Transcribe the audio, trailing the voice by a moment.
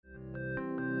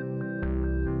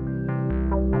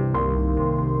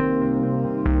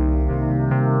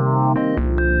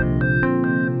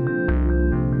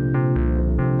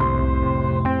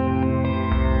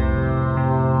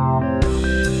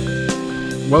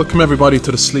Welcome everybody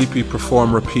to the Sleepy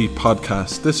Perform Repeat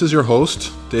podcast. This is your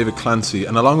host, David Clancy,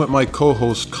 and along with my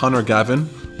co-host, Conor Gavin,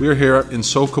 we are here in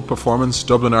SoCo Performance,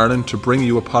 Dublin, Ireland, to bring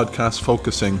you a podcast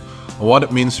focusing on what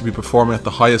it means to be performing at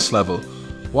the highest level,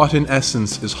 what in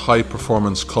essence is high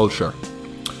performance culture.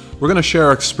 We're going to share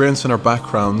our experience and our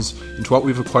backgrounds into what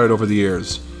we've acquired over the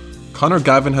years. Conor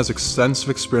Gavin has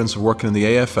extensive experience of working in the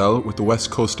AFL with the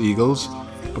West Coast Eagles,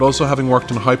 but also having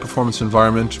worked in a high performance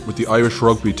environment with the Irish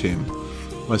rugby team.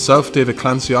 Myself, David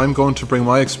Clancy, I'm going to bring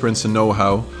my experience and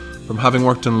know-how from having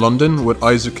worked in London with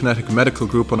Isokinetic Medical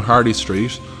Group on Harley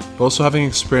Street, but also having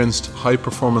experienced high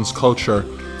performance culture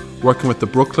working with the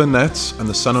Brooklyn Nets and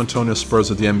the San Antonio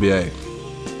Spurs of the NBA.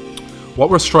 What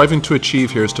we're striving to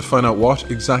achieve here is to find out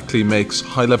what exactly makes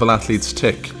high-level athletes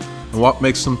tick and what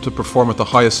makes them to perform at the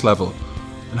highest level,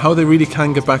 and how they really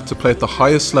can get back to play at the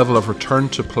highest level of return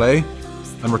to play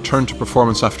and return to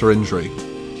performance after injury.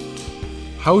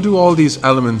 How do all these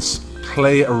elements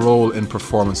play a role in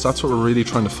performance? That's what we're really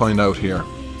trying to find out here.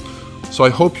 So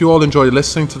I hope you all enjoy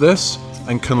listening to this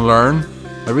and can learn.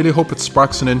 I really hope it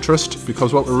sparks an interest,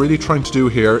 because what we're really trying to do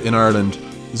here in Ireland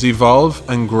is evolve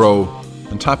and grow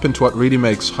and tap into what really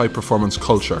makes high performance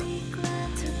culture.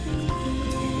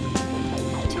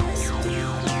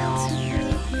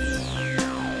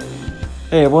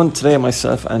 Hey everyone, today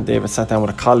myself and David sat down with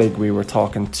a colleague. We were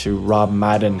talking to Rob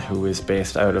Madden, who is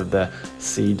based out of the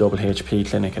CHHP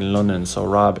clinic in London. So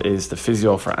Rob is the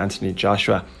physio for Anthony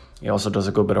Joshua. He also does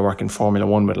a good bit of work in Formula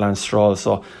 1 with Lance Stroll.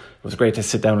 So it was great to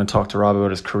sit down and talk to Rob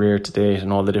about his career to date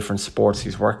and all the different sports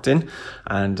he's worked in,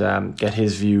 and get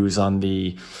his views on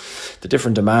the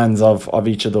different demands of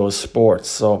each of those sports.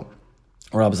 So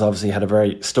Rob's obviously had a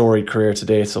very storied career to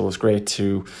date, so it was great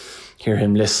to hear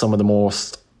him list some of the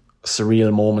most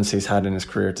surreal moments he's had in his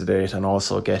career to date, and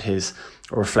also get his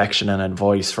reflection and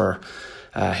advice for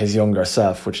his younger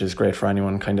self, which is great for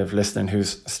anyone kind of listening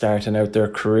who's starting out their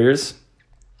careers.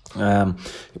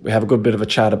 We have a good bit of a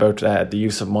chat about the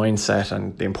use of mindset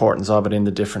and the importance of it in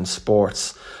the different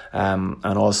sports, and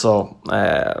also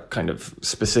kind of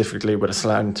specifically with a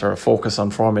slant or a focus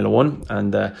on Formula 1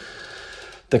 and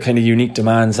the kind of unique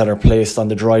demands that are placed on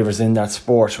the drivers in that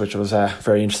sport, which was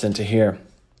very interesting to hear.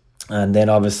 And then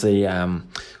obviously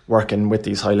working with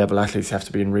these high level athletes, you have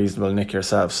to be in reasonable nick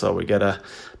yourself. So we get a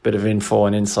bit of info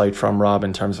and insight from Rob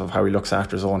in terms of how he looks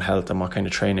after his own health and what kind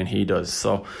of training he does.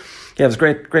 So yeah, it was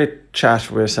a great chat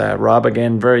with Rob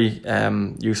again. Very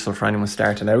useful for anyone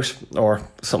starting out or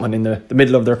someone in the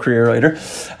middle of their career either.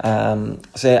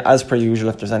 So as per usual,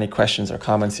 if there's any questions or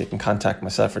comments, you can contact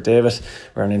myself or David.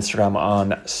 We're on Instagram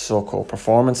on SoCo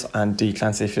Performance and D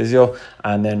Clancy Physio,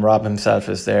 and then Rob himself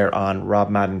is there on Rob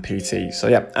Madden PT. So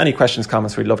yeah, any questions,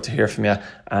 comments, we'd love to hear from you,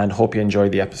 and hope you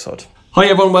enjoyed the episode. Hi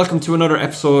everyone, welcome to another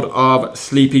episode of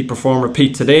Sleepy Perform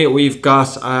Repeat. Today we've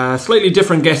got a slightly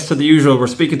different guest to the usual. We're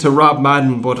speaking to Rob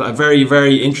Madden, but a very,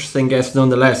 very interesting guest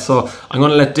nonetheless. So I'm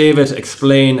going to let David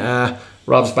explain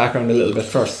Rob's background a little bit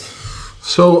first.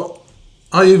 So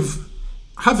I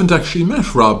haven't actually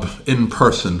met Rob in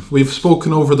person. We've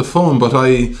spoken over the phone, but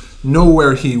I know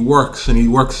where he works, and he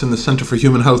works in the Centre for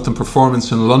Human Health and Performance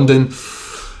in London.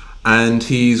 And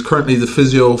he's currently the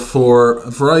physio for a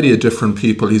variety of different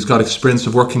people. He's got experience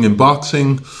of working in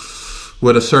boxing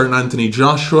with a certain Anthony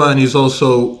Joshua, and he's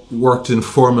also worked in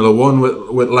Formula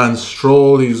 1 with Lance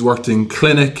Stroll. He's worked in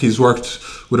clinic. He's worked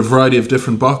with a variety of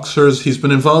different boxers. He's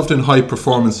been involved in high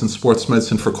performance and sports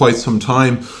medicine for quite some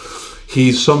time.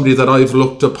 He's somebody that I've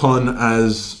looked upon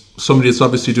as somebody that's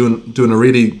obviously doing a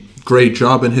really great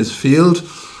job in his field.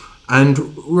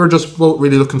 And we're just both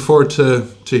really looking forward to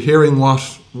hearing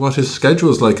what his schedule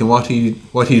is like and what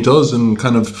he does, and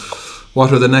kind of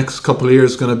what are the next couple of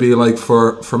years going to be like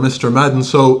for Mr. Madden.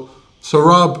 So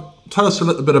Rob, tell us a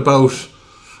little bit about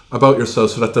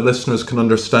yourself so that the listeners can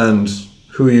understand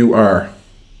who you are.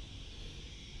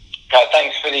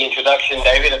 Thanks for the introduction,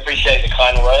 David. Appreciate the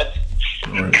kind words.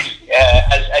 Right.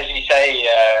 As you say,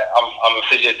 I'm a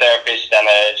physiotherapist and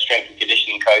a strength and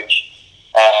conditioning coach.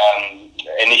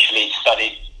 Initially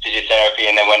studied physiotherapy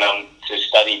and then went on to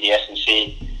study the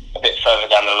S&C a bit further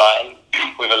down the line,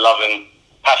 with a love and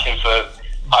passion for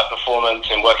high performance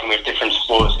and working with different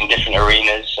sports in different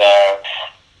arenas.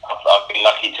 I've been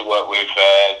lucky to work with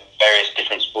various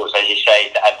different sports, as you say,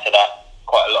 to add to that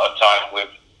quite a lot of time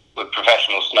with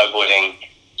professional snowboarding,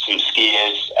 some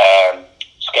skiers,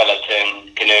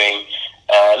 skeleton, canoeing,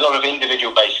 a lot of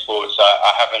individual-based sports.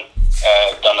 I haven't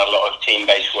done a lot of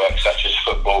team-based work such as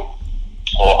football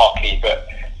or hockey, but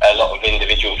a lot of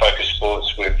individual-focused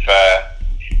sports with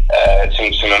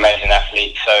some amazing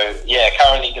athletes. So yeah,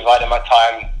 currently dividing my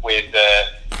time with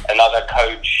another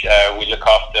coach. We look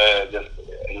after the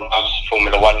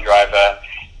Formula One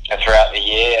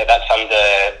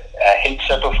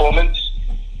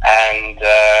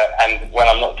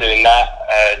than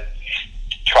that.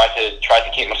 Try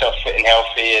to keep myself fit and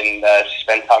healthy, and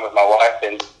spend time with my wife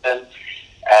and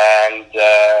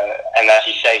as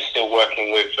you say, still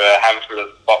working with a handful of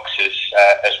boxers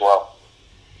as well.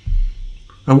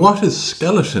 And what is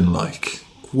skeleton like?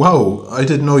 Wow, I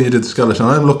didn't know you did skeleton.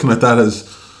 I'm looking at that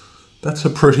as that's a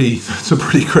pretty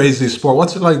crazy sport.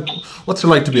 What's it like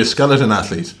to be a skeleton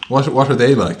athlete? What are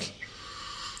they like?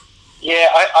 Yeah,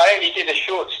 I only did a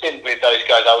short stint with those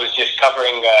guys. I was just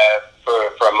covering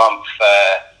for a month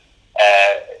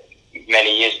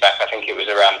many years back. I think it was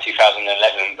around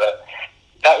 2011, but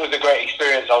that was a great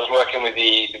experience. I was working with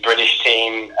the British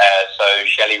team, so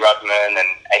Shelley Rudman and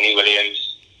Amy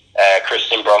Williams,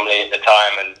 Kristen Bromley at the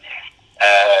time, and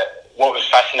what was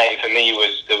fascinating for me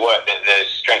was the work that the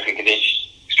strength and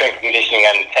conditioning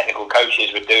and technical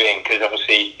coaches were doing, because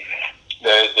obviously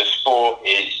the sport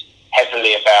is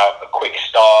heavily about a quick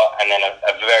start and then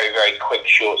a very, very quick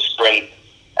short sprint,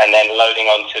 and then loading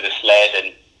onto the sled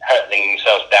and hurtling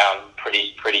themselves down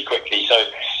pretty quickly. So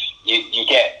you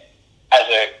get, as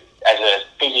a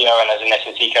physio and as an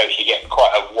S&C coach, you get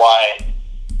quite a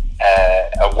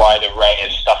wide array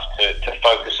of stuff to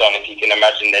focus on. If you can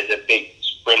imagine, there's a big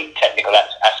sprint technical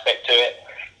aspect to it,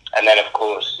 and then of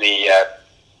course the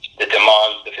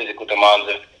physical demands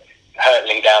of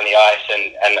hurtling down the ice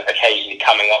and occasionally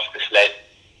coming off the sled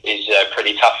is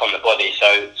pretty tough on the body. So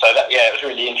that, yeah, it was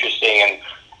really interesting, and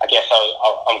I guess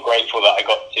I'm grateful that I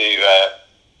got to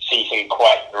see some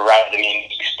quite random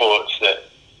unique sports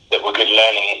that were good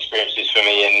learning experiences for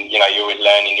me. And you're always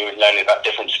learning about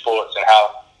different sports and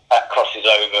how that crosses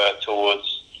over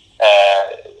towards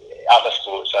other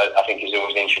sports. I think is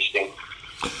always interesting.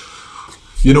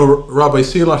 Rob, I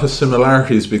see a lot of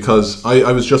similarities, because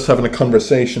I was just having a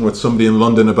conversation with somebody in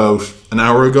London about an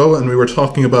hour ago, and we were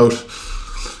talking about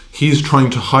he's trying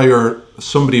to hire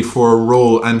somebody for a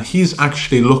role, and he's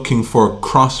actually looking for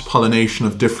cross-pollination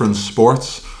of different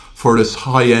sports for this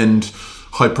high-end,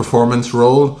 high-performance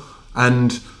role.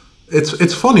 And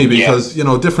it's funny because,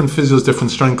 different physios,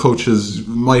 different strength coaches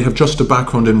might have just a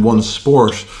background in one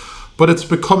sport, but it's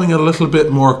becoming a little bit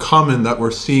more common that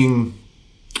we're seeing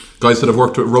guys that have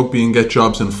worked with rugby and get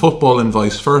jobs in football and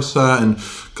vice versa, and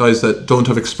guys that don't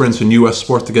have experience in US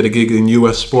sport to get a gig in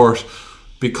US sport,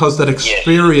 because that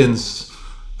experience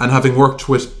and having worked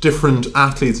with different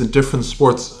athletes in different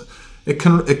sports, it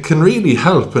can really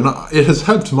help. And it has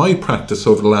helped my practice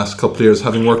over the last couple of years,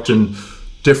 having worked in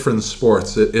different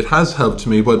sports. It has helped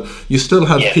me, but you still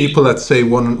have people that say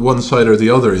one side or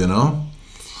the other,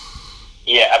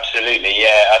 Yeah, absolutely.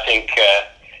 Yeah, I think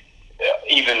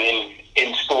even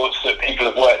in sports that people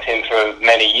have worked in for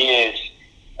many years,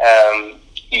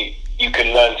 you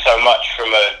can learn so much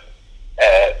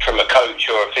from a coach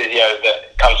or a physio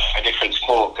that comes from a different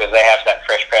sport, because they have that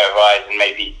fresh pair of eyes and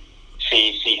maybe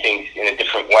see things in a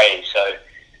different way. So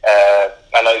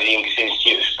I know the English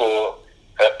Institute of Sport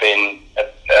have been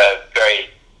very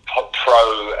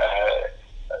pro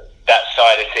that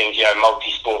side of things,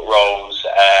 multi-sport roles,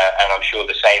 and I'm sure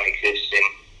the same exists in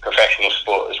professional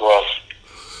sport as well.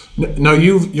 Now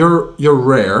you're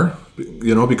rare,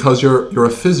 because you're a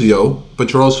physio,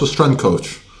 but you're also a strength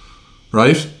coach,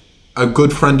 right? A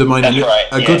good friend of mine.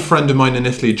 Good friend of mine in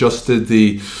Italy just did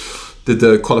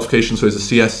the qualification. So he's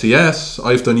a CSCS.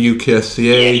 I've done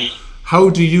UKSCA. Yes. How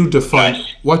do you define?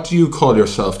 Yes. What do you call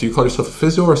yourself? Do you call yourself a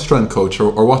physio or a strength coach,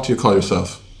 or what do you call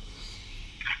yourself?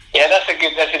 Yeah, that's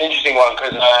an interesting one,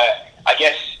 because I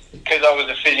guess because I was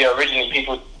a physio originally,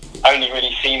 people only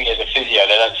really see me as a physio.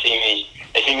 They don't see me.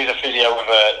 They see me as a physio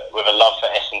with a love for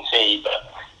S&C,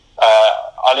 but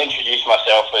I'll introduce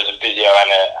myself as a physio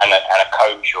and a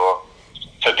coach, or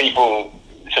for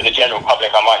the general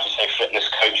public, I might just say fitness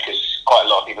coach, because quite a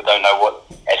lot of people don't know what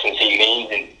S&C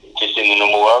means just in the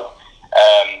normal world.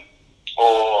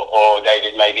 Or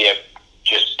David, maybe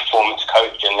just performance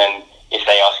coach, and then if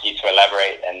they ask you to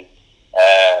elaborate and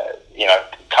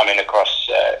coming across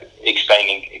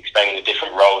explaining the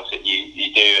different roles that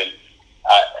you do. And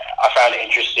I found it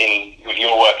interesting with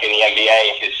your work in the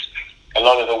NBA, because a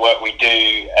lot of the work we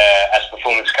do as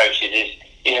performance coaches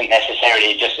isn't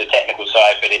necessarily just the technical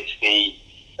side, but it's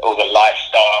all the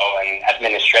lifestyle and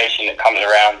administration that comes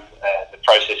around the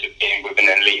process of being with an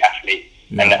elite athlete,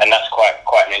 and that's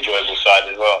quite an enjoyable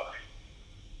side as well.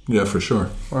 Yeah, for sure.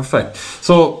 Perfect.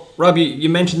 So, Robbie, you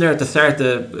mentioned there at the start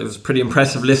it was a pretty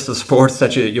impressive list of sports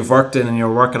that you've worked in, and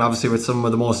you're working obviously with some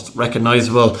of the most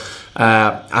recognisable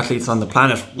athletes on the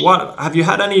planet. What have you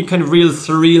had any kind of real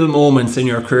surreal moments in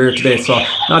your career today? So,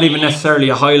 not even necessarily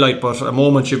a highlight, but a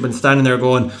moment you've been standing there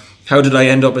going, "How did I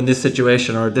end up in this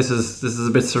situation?" or "This is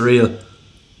a bit surreal."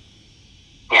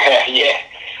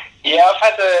 Yeah. Yeah,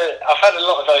 I've had a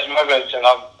lot of those moments, and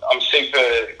I'm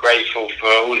super grateful for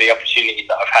all the opportunities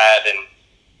that I've had, and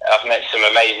I've met some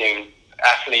amazing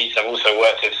athletes. I've also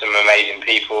worked with some amazing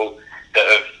people that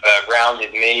have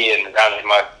rounded me and rounded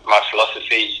my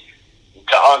philosophies.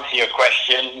 To answer your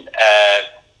question,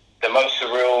 the most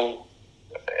surreal,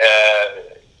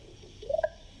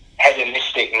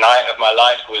 hedonistic night of my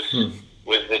life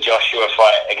was the Joshua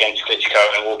fight against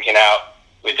Klitschko, and walking out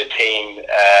with the team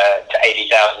to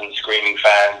 80,000 screaming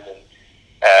fans, and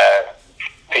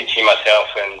pinching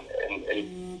myself and you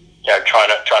know, trying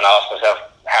to ask myself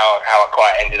how I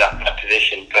quite ended up in that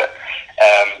position. But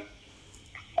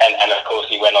and of course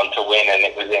he went on to win, and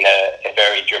it was in a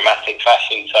very dramatic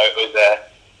fashion. So it was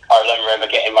I don't remember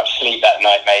getting much sleep that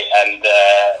night, mate, and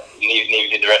neither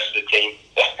did the rest of the team.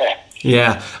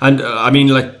 Yeah, and I mean,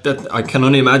 like that, I can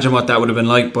only imagine what that would have been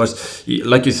like. But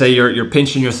like you say, you're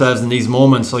pinching yourselves in these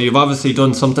moments. So you've obviously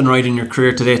done something right in your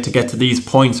career today to get to these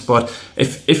points. But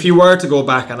if you were to go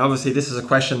back, and obviously this is a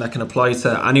question that can apply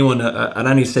to anyone at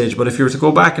any stage, but if you were to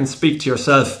go back and speak to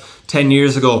yourself 10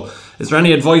 years ago, is there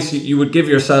any advice you would give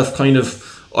yourself, kind of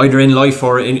either in life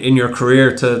or in your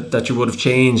career, that you would have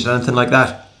changed, anything like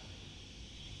that?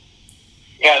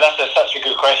 Yeah, that's such a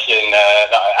good question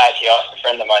that I actually asked a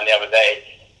friend of mine the other day.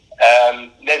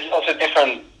 There's lots of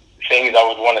different things I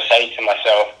would want to say to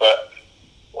myself, but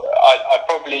I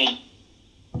probably,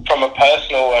 from a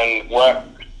personal and work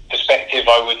perspective,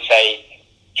 I would say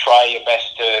try your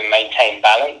best to maintain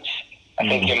balance. I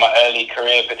think in my early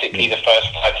career, particularly the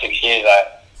first 5-6 years, I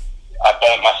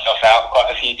burnt myself out quite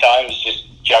a few times, just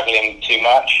juggling too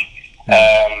much.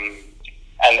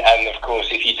 And of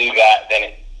course, if you do that, then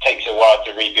it takes a while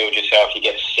to rebuild yourself. You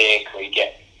get sick, or you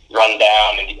get run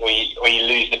down, or you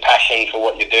lose the passion for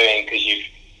what you're doing because you've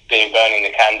been burning the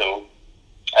candle.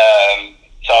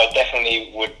 So I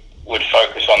definitely would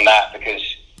focus on that, because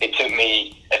it took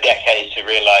me a decade to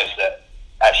realise that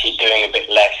actually doing a bit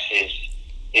less is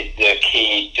the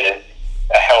key to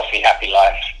a healthy, happy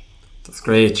life. That's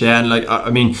great, yeah. And like,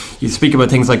 I mean, you speak about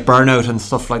things like burnout and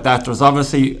stuff like that. There's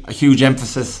obviously a huge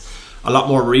emphasis a lot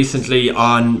more recently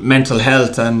on mental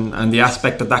health and the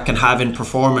aspect that can have in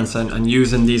performance, and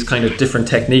using these kind of different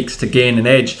techniques to gain an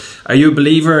edge. Are you a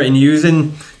believer in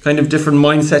using kind of different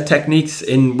mindset techniques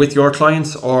with your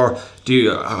clients, or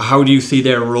how do you see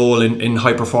their role in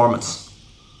high performance?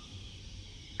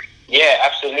 Yeah,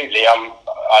 absolutely.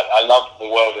 I love the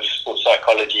world of sports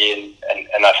psychology, and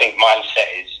I think mindset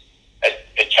is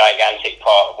a gigantic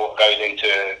part of what goes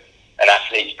into an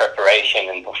athlete's preparation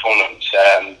and performance.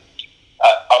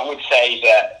 I would say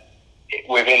that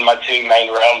within my two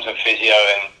main realms of physio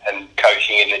and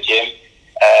coaching in the gym,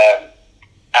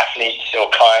 athletes or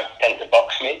clients tend to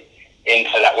box me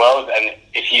into that world. And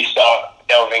if you start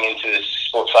delving into the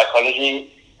sports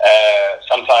psychology,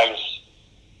 sometimes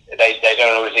they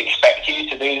don't always expect you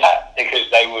to do that, because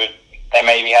they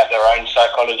maybe have their own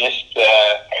psychologist.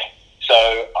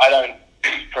 So I don't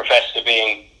profess to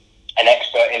being an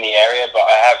expert in the area, but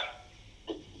I have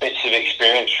bits of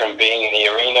experience from being in the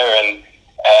arena, and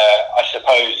I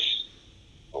suppose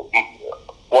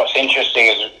what's interesting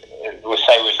is, we'll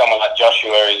say with someone like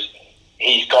Joshua, is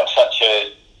he's got such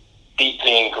a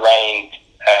deeply ingrained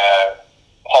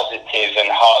positive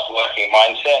and hard-working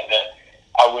mindset that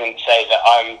I wouldn't say that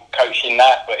I'm coaching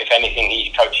that, but if anything,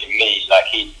 he's coaching me. Like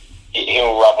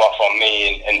he'll rub off on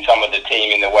me and some of the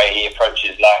team in the way he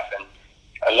approaches life, and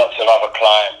lots of other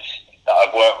clients that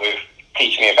I've worked with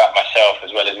teach me about myself,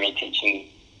 as well as me teaching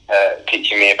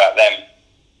me about them.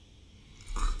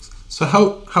 So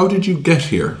how did you get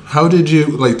here? How did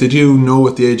you know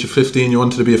at the age of 15 you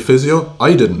wanted to be a physio?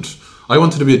 I didn't. I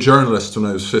wanted to be a journalist when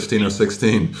I was 15 or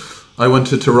 16. I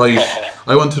wanted to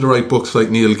write books like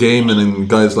Neil Gaiman and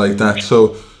guys like that.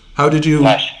 So how did you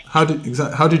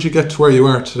get to where you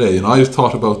are today? And I've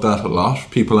thought about that a lot.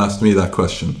 People ask me that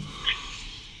question.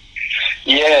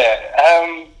 Yeah,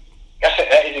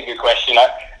 that is a good question.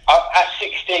 At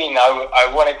 16, I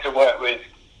wanted to work with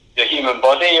the human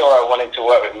body, or I wanted to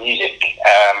work with music.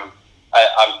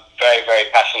 I'm very, very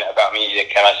passionate about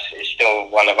music, and it's still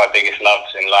one of my biggest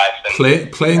loves in life. And,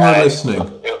 playing or listening? A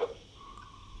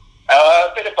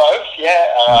bit of both,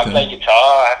 yeah. Okay. I play guitar.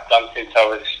 I have done since I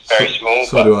was very small.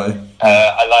 So do I.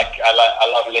 I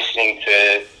love listening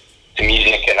to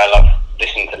music, and I love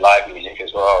listening to live music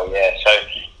as well. Yeah.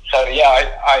 So yeah,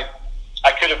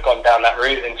 I could have gone down that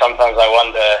route, and sometimes I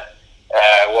wonder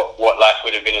what life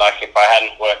would have been like if I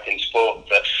hadn't worked in sport.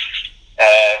 But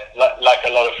like a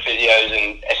lot of physios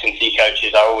and S&C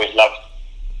coaches, I always loved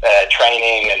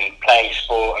training and playing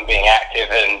sport and being active,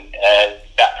 and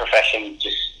that profession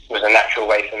just was a natural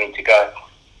way for me to go.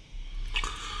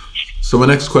 So my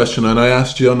next question, and I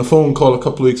asked you on the phone call a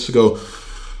couple of weeks ago,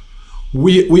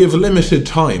 we have limited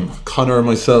time, Conor,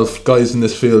 myself, guys in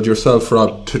this field, yourself,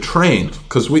 Rob, to train,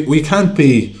 because we can't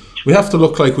be, we have to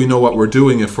look like we know what we're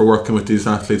doing if we're working with these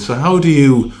athletes. So how do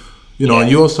you know,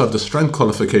 and you also have the strength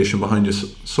qualification behind you.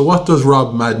 So what does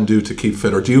Rob Madden do to keep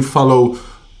fit? Or do you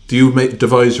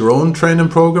devise your own training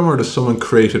program, or does someone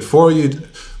create it for you?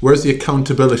 Where's the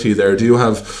accountability there? Do you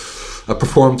have a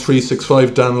Perform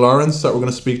 365 Dan Lawrence that we're going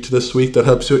to speak to this week that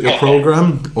helps you with your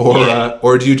program,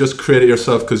 or do you just create it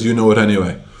yourself because you know it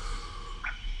anyway?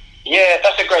 Yeah,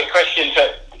 that's a great question.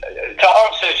 To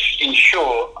answer in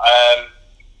short,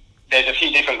 there's a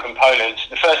few different components.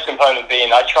 The first component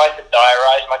being I try to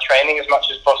diarise my training as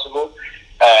much as possible,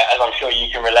 as I'm sure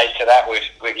you can relate to that with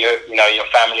your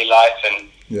family life, and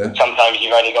sometimes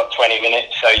you've only got 20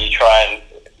 minutes, so you try and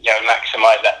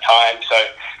maximise that time. So,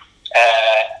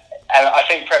 and I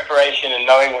think preparation and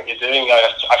knowing what you're doing.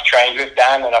 I've trained with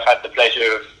Dan, and I've had the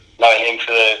pleasure of knowing him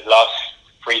for the last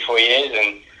 3-4 years,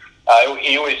 and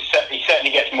he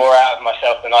certainly gets more out of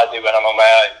myself than I do when I'm on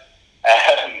my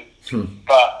own.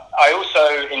 But I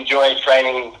also enjoy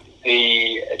training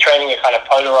a kind of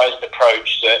polarized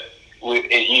approach that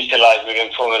is utilized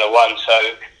within Formula One.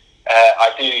 So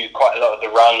I do quite a lot of the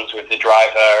runs with the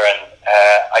driver, and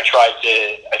I try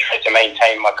to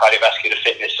maintain my cardiovascular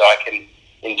fitness so I can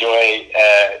enjoy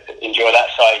that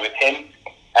side with him.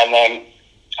 And then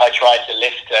I try to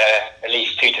lift at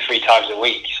least 2 to 3 times a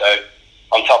week. So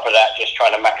on top of that, just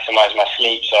trying to maximize my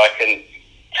sleep so I can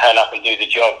turn up and do the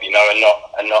job, and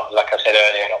not like I said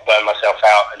earlier, not burn myself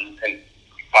out and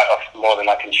bite off more than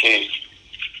I can chew.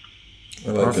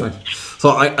 Perfect.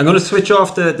 So I'm going to switch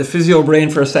off the physio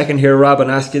brain for a second here, Rob, and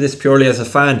ask you this purely as a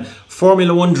fan.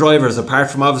 Formula One drivers,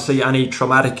 apart from obviously any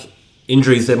traumatic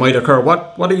injuries that might occur,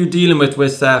 what are you dealing with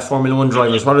Formula One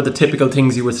drivers? What are the typical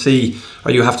things you would see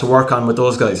or you have to work on with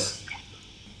those guys?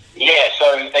 Yeah,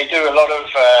 so they do a lot of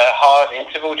hard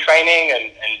interval training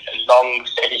and long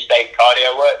steady state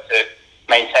cardio work to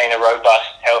maintain a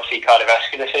robust, healthy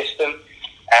cardiovascular system.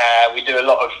 We do a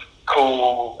lot of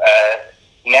cool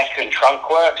neck and trunk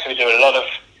work, so we do a lot of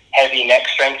heavy neck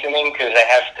strengthening because they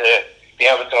have to be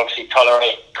able to obviously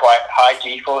tolerate quite high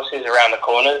G-forces around the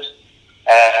corners.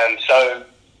 So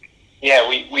yeah,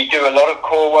 we do a lot of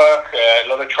core work, a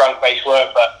lot of trunk-based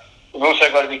work, but we've also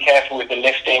got to be careful with the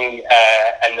lifting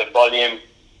and the volume,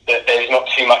 that there's not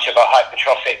too much of a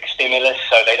hypertrophic stimulus,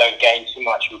 so they don't gain too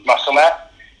much muscle mass,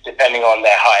 depending on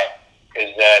their height,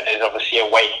 because there's obviously a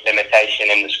weight limitation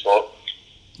in the sport.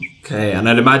 Okay, and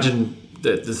I'd imagine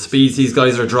the speeds these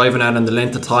guys are driving at and the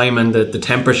length of time and the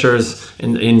temperatures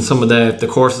in some of the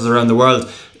courses around the world,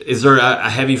 is there a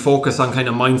heavy focus on kind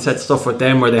of mindset stuff with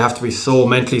them where they have to be so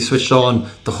mentally switched on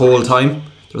the whole time?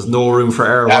 There's no room for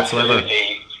error whatsoever.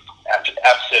 Absolutely,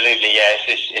 yeah.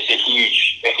 It's a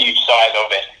huge side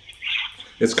of it.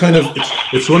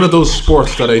 It's one of those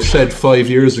sports that I said 5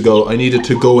 years ago I needed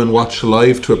to go and watch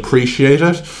live to appreciate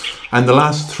it. And the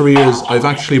last 3 years I've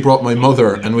actually brought my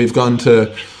mother, and we've gone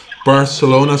to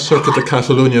Barcelona, Circuit de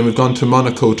Catalunya, and we've gone to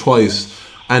Monaco twice.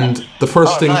 And the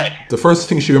first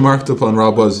thing she remarked upon,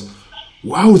 Rob, was,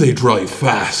 "Wow, they drive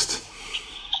fast."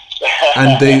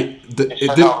 And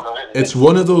it's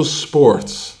one of those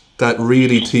sports that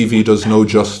really TV does no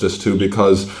justice to,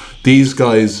 because these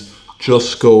guys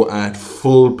just go at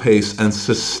full pace and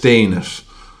sustain it,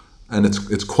 and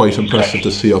it's quite impressive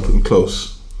to see up and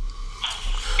close.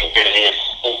 It really is.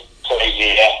 It's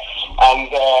crazy, yeah.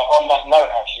 And on that note,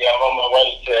 actually, I'm on my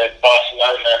way to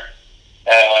Barcelona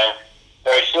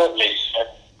very shortly. So,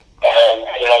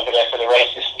 heading over there for the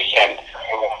race this weekend.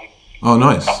 Oh,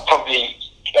 nice. I'm probably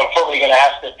going to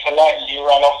have to politely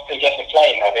run off to get the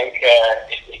plane, I think,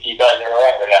 if you guys are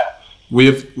alright with that. We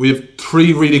have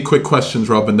 3 really quick questions,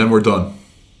 Rob, and then we're done.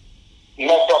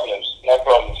 No problems.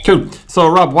 Cool. So,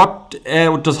 Rob, what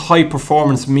does high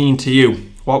performance mean to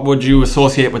you? What would you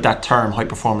associate with that term, high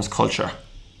performance culture?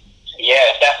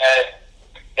 Yeah,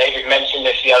 David mentioned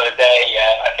this the other day.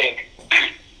 I think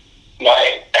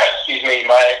my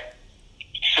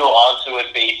short answer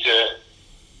would be to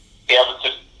be able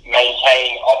to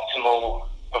maintain optimal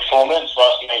performance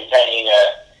whilst maintaining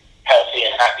a healthy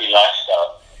and happy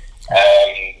lifestyle.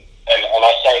 And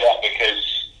I say that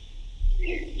because,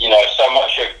 so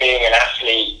much of being an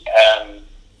athlete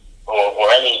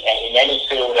or in any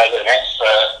field as an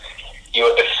expert, you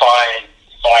are defined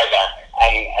by that,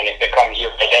 and it becomes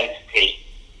your identity.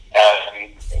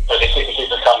 But if it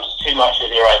becomes too much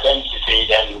of your identity,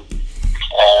 then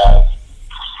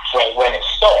when it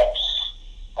stops,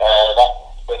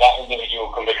 that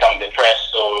individual can become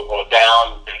depressed or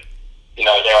down.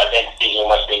 Their identity is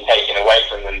almost being taken away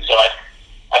from them. So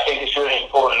I think it's really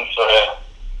important for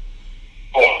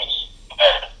performance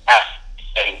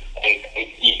athletes and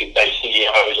you could say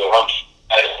CEOs or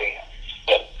entrepreneurs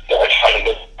that are trying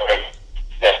to do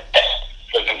their best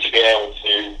for them to be able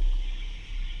to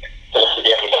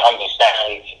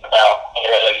understand about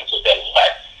other elements of their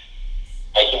life,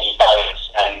 making you balanced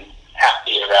and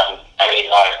happy around family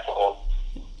life or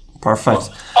perfect.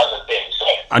 Other things. So,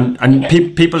 and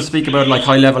people speak about like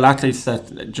high level athletes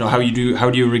that, you know, how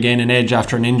do you regain an edge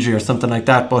after an injury or something like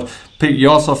that, but you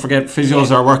also forget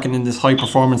physios are working in this high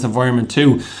performance environment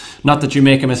too. Not that you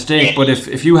make a mistake, but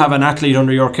if you have an athlete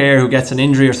under your care who gets an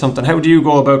injury or something, how do you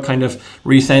go about kind of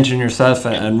recentering yourself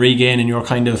and regaining your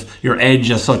kind of your edge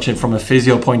as such, and from a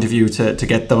physio point of view to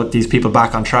get these people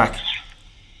back on track?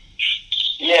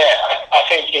 Yeah, I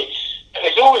think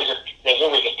there's always a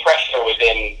pressure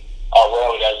within our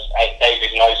world, as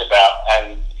David knows about,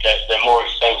 and the more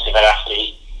expensive an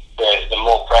athlete, the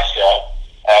more pressure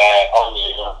on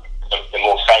you. The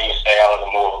more famous they are,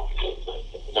 the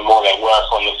more they work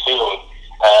on the field.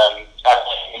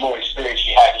 The more experience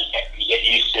you have, you get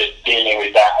used to dealing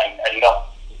with that and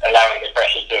not allowing the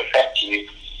pressure to affect you.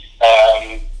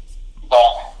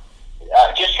 But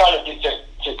just trying to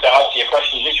answer your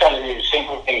question, just trying to do the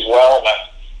simple things well. Like,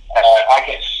 I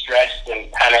get stressed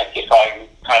and panic if I'm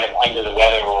kind of under the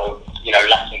weather or, you know,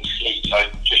 lacking sleep. So I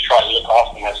just try to look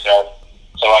after myself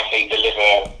so I can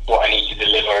deliver what I need to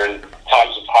deliver in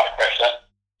times of high pressure.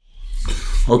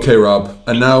 Okay, Rob.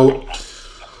 And now,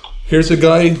 here's a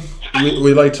guy,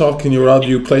 we like talking to you, Rob.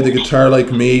 You play the guitar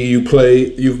like me.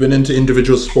 You've been into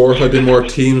individual sport. I've been more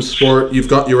team sport. You've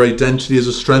got your identity as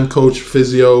a strength coach,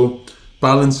 physio.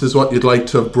 Balance is what you'd like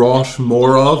to have brought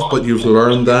more of, but you've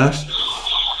learned that.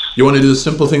 You want to do the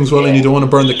simple things well, and you don't want to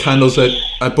burn the candles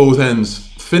at both ends.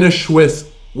 Finish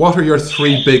with, what are your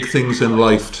 3 big things in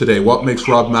life today? What makes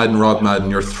Rob Madden,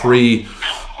 your 3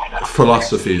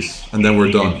 philosophies, and then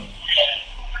we're done.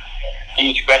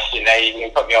 Huge question there. You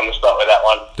can put me on the spot with that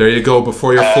one. There you go,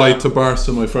 before your flight to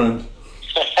Barca, my friend.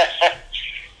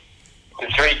 The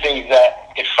 3 things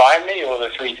that define me, or the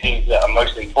 3 things that are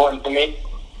most important to me?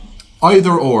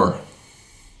 Either or.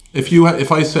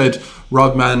 If I said,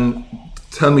 Rob Madden,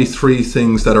 tell me 3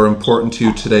 things that are important to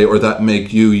you today or that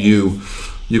make you you,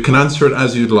 you can answer it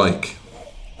as you'd like.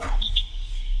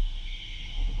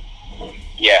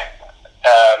 Yeah.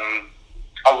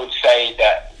 I would say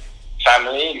that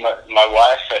family, my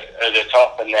wife at the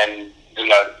top, and then, you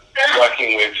know,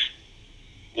 working with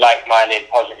like-minded,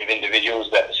 positive individuals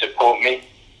that support me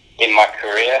in my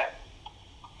career.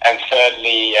 And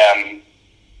thirdly,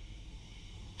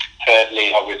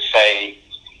 I would say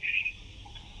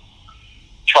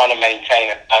trying to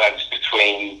maintain a balance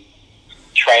between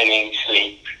training,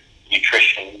 sleep,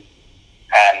 nutrition,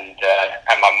 and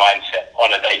my mindset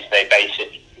on a day-to-day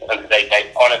basis.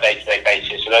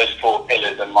 So those 4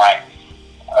 pillars are my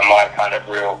kind of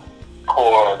real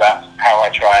core about how I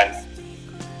try and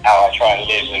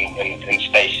live and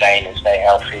stay sane and stay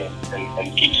healthy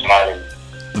and keep smiling.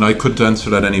 And I couldn't answer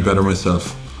that any better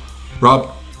myself.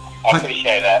 Rob, I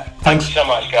appreciate that. Thanks so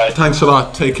much, guys. Thanks a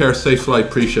lot. Take care. Safe flight.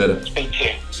 Appreciate it. Speak to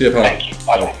you. See you, pal. Thank you.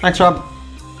 Bye. Thanks, Rob.